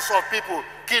 all kinds of people,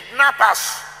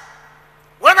 kidnappers.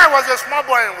 When I was a small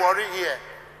boy in Warri here,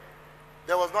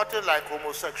 there was nothing like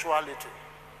homosexuality.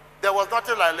 There was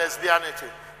nothing like lesbianity.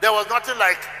 There was nothing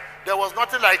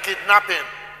like kidnapping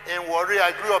in Warri.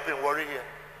 I grew up in Warri here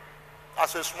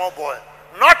as a small boy.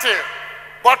 Nothing.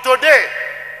 But today,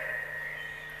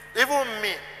 even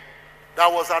me,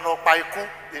 that was an opaiku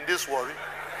in this Warri,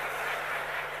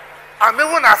 I'm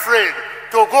even afraid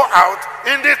to go out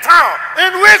in the town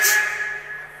in which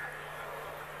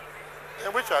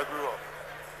I grew up.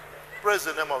 Praise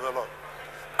the name of the Lord.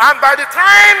 And by the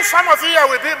time some of you here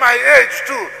will be my age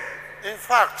too, in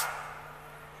fact,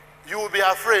 you will be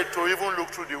afraid to even look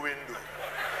through the window.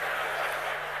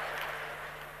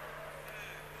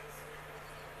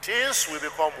 Things will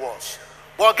become worse.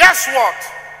 But guess what?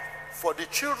 For the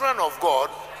children of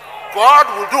God, God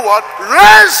will do what?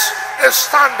 Raise a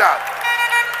standard.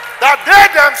 That they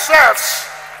themselves,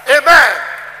 amen,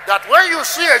 that when you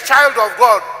see a child of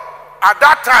God at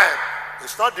that time,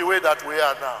 it's not the way that we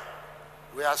are now.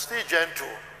 We are still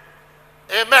gentle.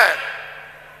 Amen.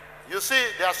 You see,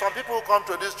 there are some people who come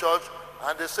to this church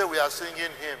and they say we are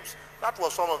singing hymns. That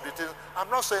was some of the things. I'm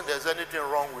not saying there's anything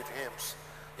wrong with hymns.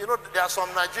 You know, there are some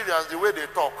Nigerians, the way they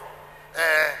talk.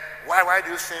 Why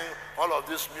do you sing all of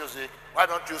this music? Why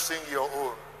don't you sing your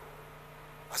own?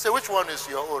 I say, which one is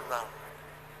your own now?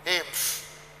 Hymns.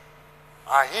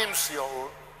 Are hymns your own?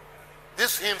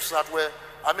 These hymns that were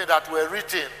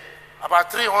written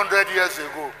about 300 years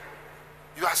ago,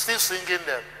 you are still singing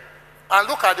them. And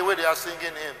look at the way they are singing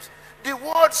hymns. The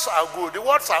words are good, the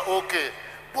words are okay,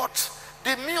 but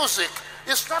the music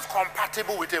is not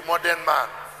compatible with a modern man.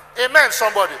 Amen,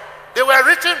 somebody. They were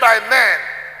written by men.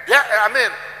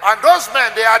 And those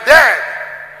men, they are dead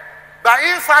by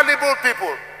infallible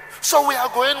people. So we are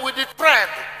going with the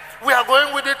trend. We are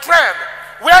going with the trend.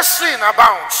 Where sin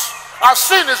abounds, as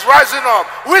sin is rising up,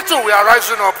 we too, we are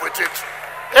rising up with it.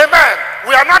 Amen.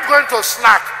 We are not going to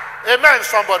slack. Amen,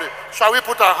 somebody. Shall we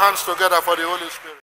put our hands together for the Holy Spirit?